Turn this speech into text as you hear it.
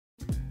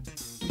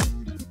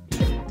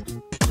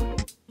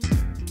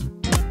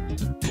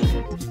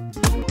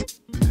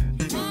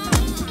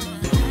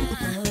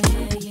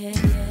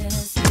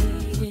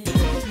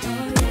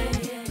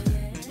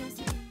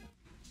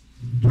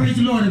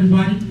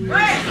everybody.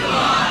 Praise the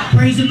Lord.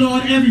 Praise the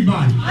Lord,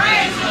 everybody.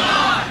 Praise the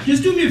Lord.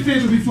 Just do me a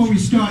favor before we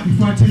start,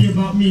 before I tell you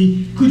about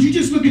me. Could you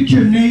just look at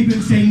your neighbor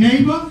and say,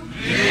 neighbor,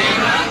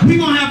 we're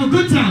going to have a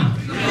good time.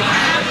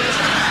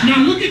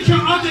 Now look at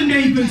your other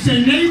neighbor and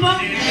say, neighbor,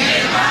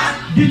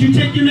 did you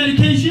take your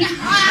medication?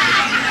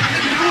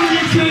 I want to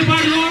make sure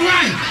everybody's all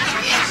right.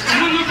 I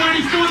want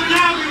nobody falling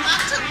out.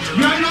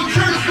 Y'all no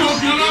church folk,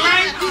 y'all all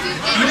right?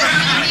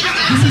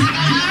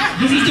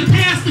 This is the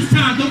pastor's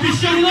time. Don't be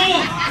showing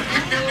off.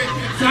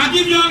 So I'll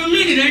give y'all a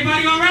minute.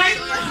 Everybody all right?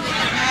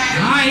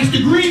 All right, it's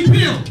the green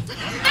pill. All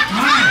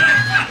right.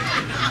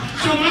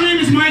 So my name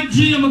is Mike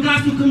G. I'm a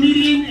gospel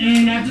comedian,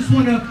 and I just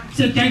want to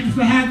say thank you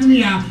for having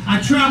me.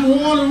 I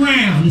travel all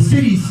around the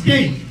city,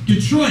 state,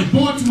 Detroit,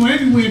 Baltimore,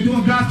 everywhere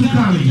doing gospel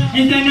comedy.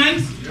 Ain't that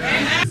nice?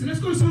 So let's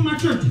go to some of my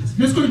churches.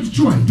 Let's go to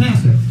Detroit.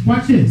 Pastor,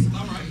 watch this.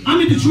 I'm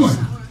in Detroit.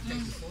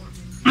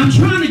 I'm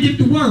trying to get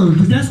the word,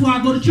 because that's why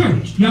I go to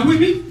church. Y'all with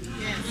me?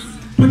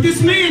 But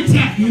this man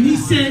tapped me and he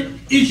said,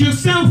 is your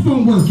cell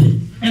phone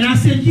working? And I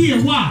said,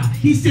 yeah, why?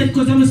 He said,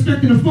 because I'm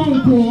expecting a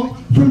phone call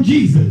from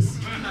Jesus.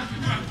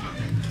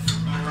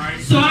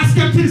 So I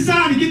stepped to the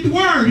side to get the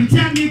word. He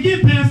tapped me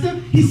again, Pastor.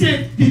 He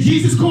said, did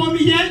Jesus call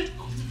me yet?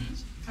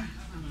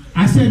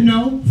 I said,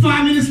 no.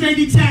 5 minutes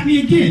later, he tapped me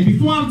again.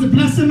 Before I was to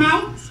bless him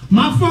out,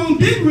 my phone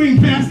did ring,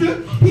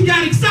 Pastor. He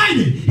got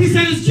excited. He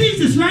said, it's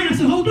Jesus, right? I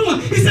said, hold on.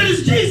 He said,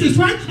 it's Jesus,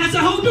 right? I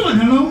said, hold on.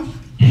 Hello?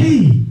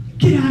 Hey,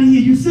 get out of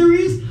here. You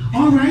serious?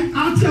 All right,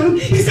 I'll tell him.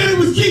 He said it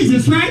was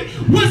Jesus, right?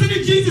 Wasn't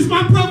it Jesus,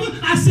 my brother?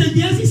 I said,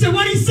 yes. He said,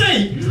 what'd he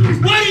say?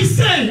 What'd he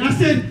say? I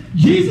said,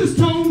 Jesus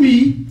told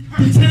me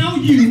to tell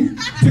you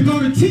to go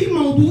to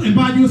T-Mobile and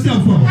buy you a cell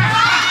phone.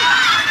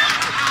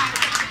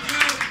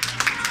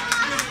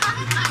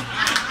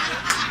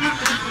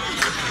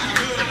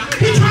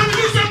 He's trying to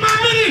use up my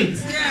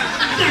minutes.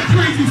 That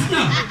crazy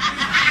stuff.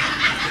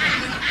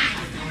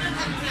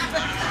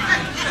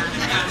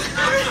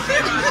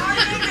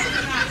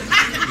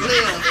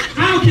 I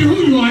don't care who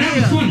you are, that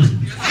was funny.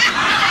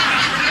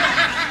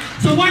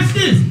 So watch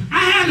this. I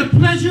had a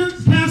pleasure,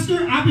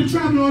 Pastor, I've been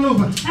traveling all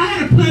over. I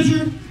had a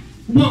pleasure.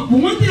 Well,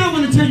 one thing I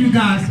want to tell you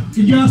guys,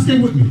 and y'all stay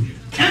with me.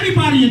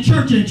 Everybody in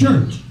church ain't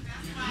church.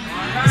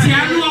 See,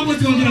 I knew I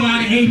wasn't going to get a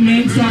lot of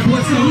amen, so I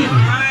brought some with me.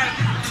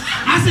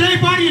 I said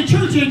everybody in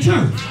church ain't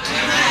church.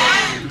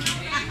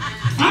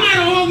 I'm at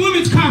an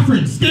all-women's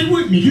conference. Stay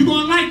with me. You're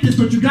going to like this,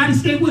 but you got to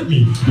stay with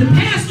me. The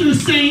pastor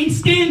is saying,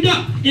 stand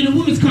up in a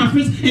women's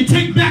conference and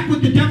take back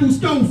what the devil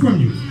stole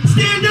from you.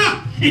 Stand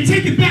up and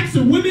take it back.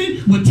 So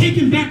women were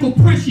taking back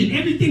oppression,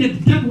 everything that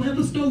the devil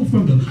ever stole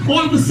from them.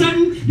 All of a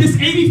sudden, this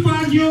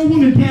 85-year-old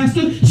woman,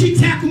 Pastor, she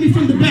tackled me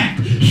from the back.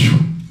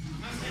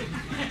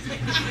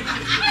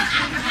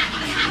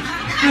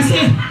 I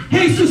said,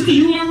 hey, sister,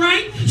 you all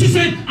right? She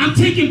said, I'm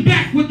taking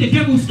back what the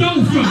devil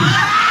stole from me.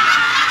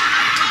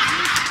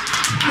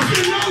 I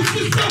said, no,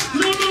 sister,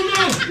 no,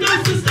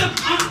 sister.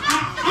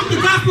 I'm the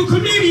gospel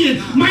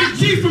comedian, Mike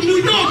G from New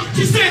York.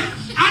 She said,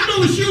 I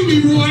know it's you,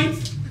 Leroy.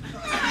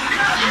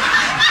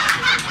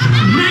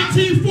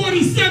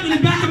 1947 in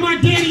the back of my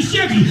daddy's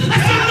Chevy. I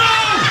said, no!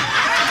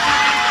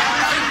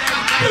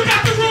 You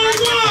got the wrong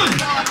one.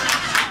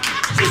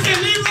 She said,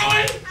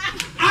 Leroy,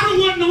 I don't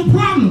want no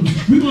problems.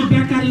 We're going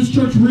back out of this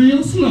church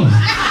real slow.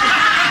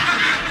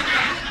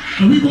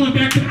 And we're going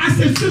back to, I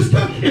said,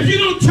 sister, if you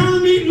don't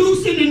turn me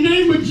loose in the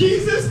name of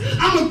Jesus,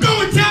 I'm going to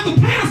go and tell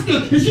the pastor.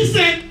 And she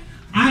said,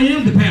 I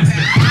am the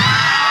pastor.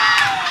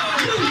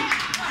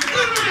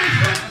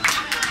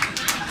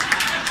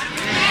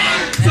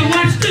 So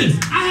watch this.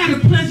 I had a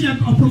pleasure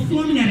of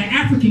performing at an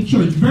African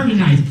church. Very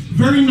nice.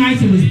 Very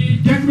nice. It was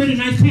decorated,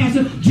 nice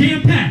pastor,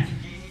 jam-packed.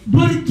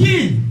 But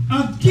again,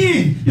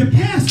 the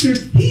pastor,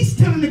 he's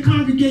telling the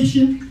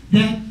congregation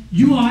that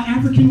you are an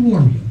African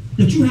warrior,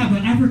 that you have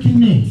an African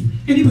name.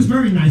 And he was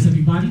very nice,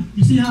 everybody.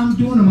 You see how I'm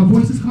doing and my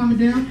voice is calming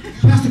down?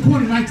 Pastor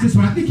Cordy likes this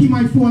one. I think he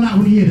might fall out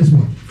when he hears this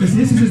one, because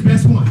this is his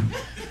best one.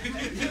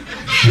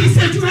 He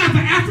said you have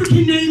an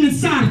African name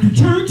inside of you.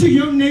 Turn to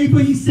your neighbor,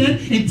 he said,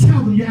 and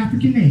tell them your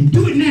African name.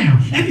 Do it now.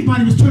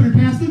 Everybody was turning,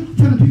 Pastor,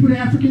 telling people their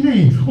African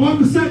name. All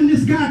of a sudden,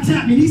 this guy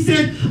tapped me and he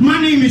said,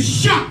 my name is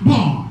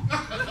Shakbar,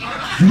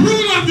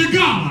 ruler of the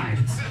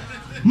gods.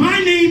 My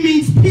name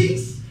means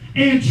peace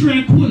and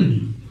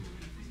tranquility.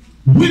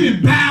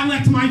 Women bow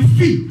at my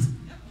feet.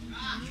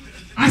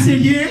 I said,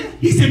 yeah.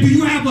 He said, do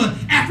you have an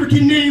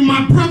African name,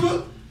 my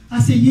brother? I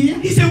said, yeah.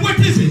 He said, what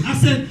is it? I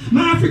said,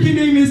 my African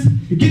name is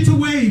Get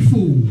Away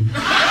Fool. He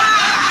said,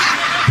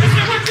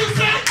 what you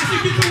say? I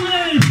said, Get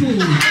Away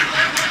Fool.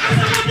 I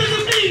said, what does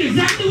it mean?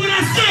 Exactly what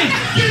I said.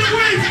 Get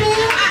away,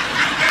 fool.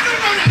 You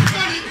know that's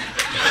funny.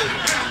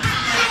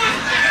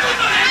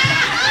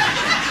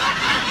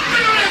 You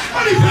know that's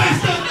funny,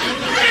 Pastor.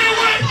 Get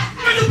away.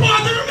 What you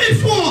bothering me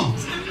for?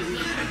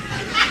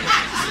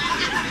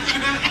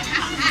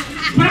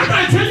 But I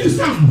gotta tell you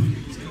something.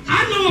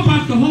 I know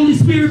about the Holy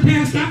Spirit,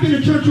 Pastor. I've been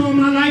in church all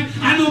my life.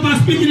 I know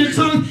about speaking in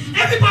tongues.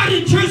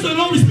 Everybody in church don't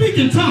only speak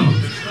in tongues.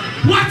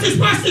 Watch this,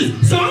 watch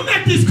this. So I'm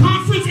at this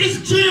conference. It's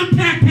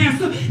jam-packed,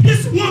 Pastor.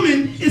 This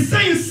woman is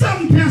saying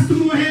something, Pastor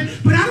Moorhead,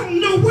 but I don't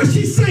know what was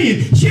she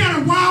saying? She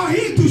had a wild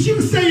head too. She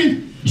was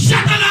saying,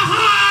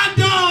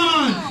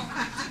 Shaka-la-ha-done!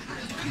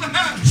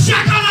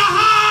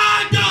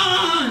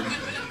 Shaka-la-ha-done!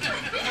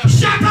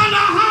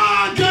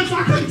 Shaka-la-ha-done! So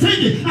I couldn't take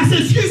it. I said,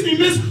 excuse me,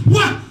 miss,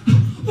 what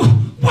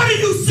are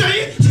you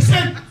saying? She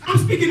said, I'm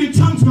speaking in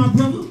tongues, my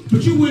brother,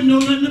 but you wouldn't know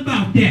nothing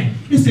about that.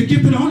 It's a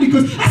gift of the Holy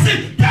Ghost. I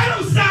said, that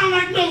don't sound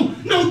like no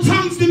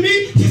tongues to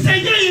me. She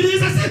said, yeah, it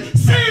is. I said,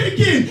 say it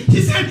again.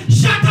 She said,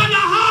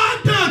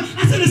 Shaka-la-ha-done.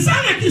 I said, it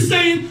sounds like you're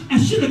saying, I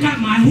should have got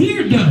my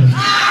hair done.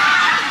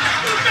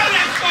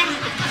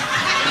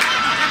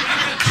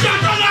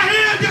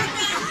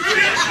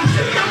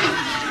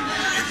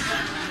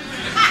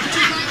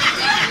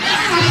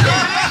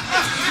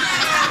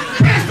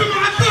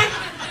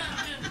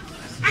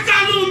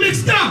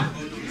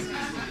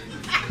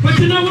 But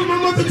you know what my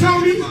mother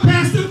told me,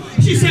 Pastor?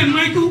 She said,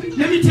 Michael,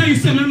 let me tell you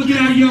something. I'm going to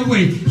get out of your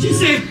way. She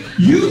said,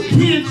 you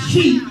can't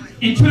cheat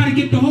and try to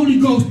get the Holy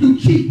Ghost through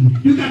cheating.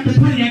 You got to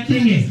pray that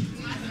thing in.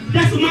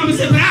 That's what Mama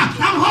said. But I'm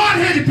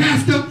hard-headed,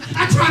 Pastor.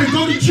 I try to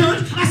go to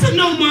church. I said,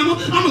 no, Mama.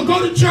 I'm going to go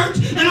to church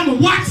and I'm going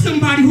to watch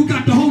somebody who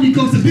got the Holy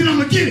Ghost and then I'm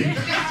going to get it.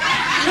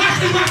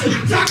 Watch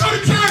it. So I go to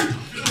church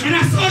and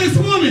I saw this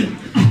woman.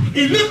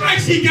 It looked like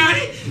she got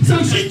it.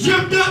 So she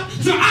jumped up.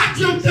 So I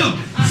jumped up.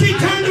 She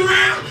turned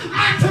around.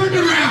 I turned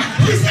around.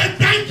 She said,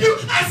 thank you.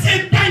 I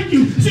said, thank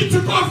you. She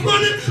took off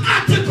running.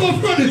 I took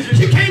off running.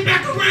 She came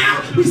back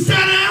around. We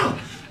sat down.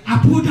 I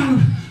pulled out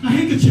a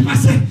handkerchief. I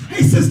said,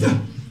 hey, sister,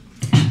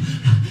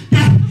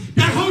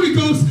 that Holy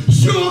Ghost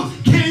sure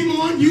came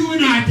on you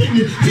and I, didn't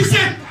it? She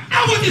said,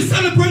 I wasn't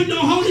celebrating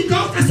no Holy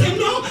Ghost. I said,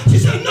 no. She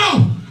said,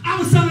 no. I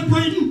was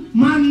celebrating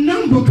my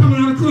number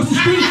coming out across the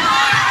street.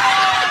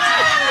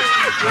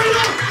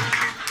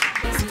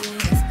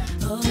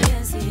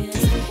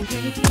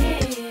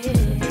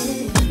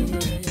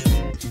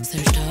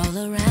 Searched all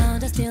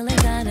around, I still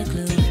ain't got a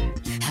clue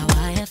how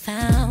I have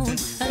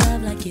found a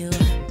love like you.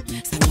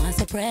 Someone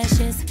so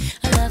precious,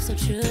 a love so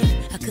true.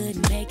 I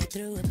couldn't make it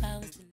through if I was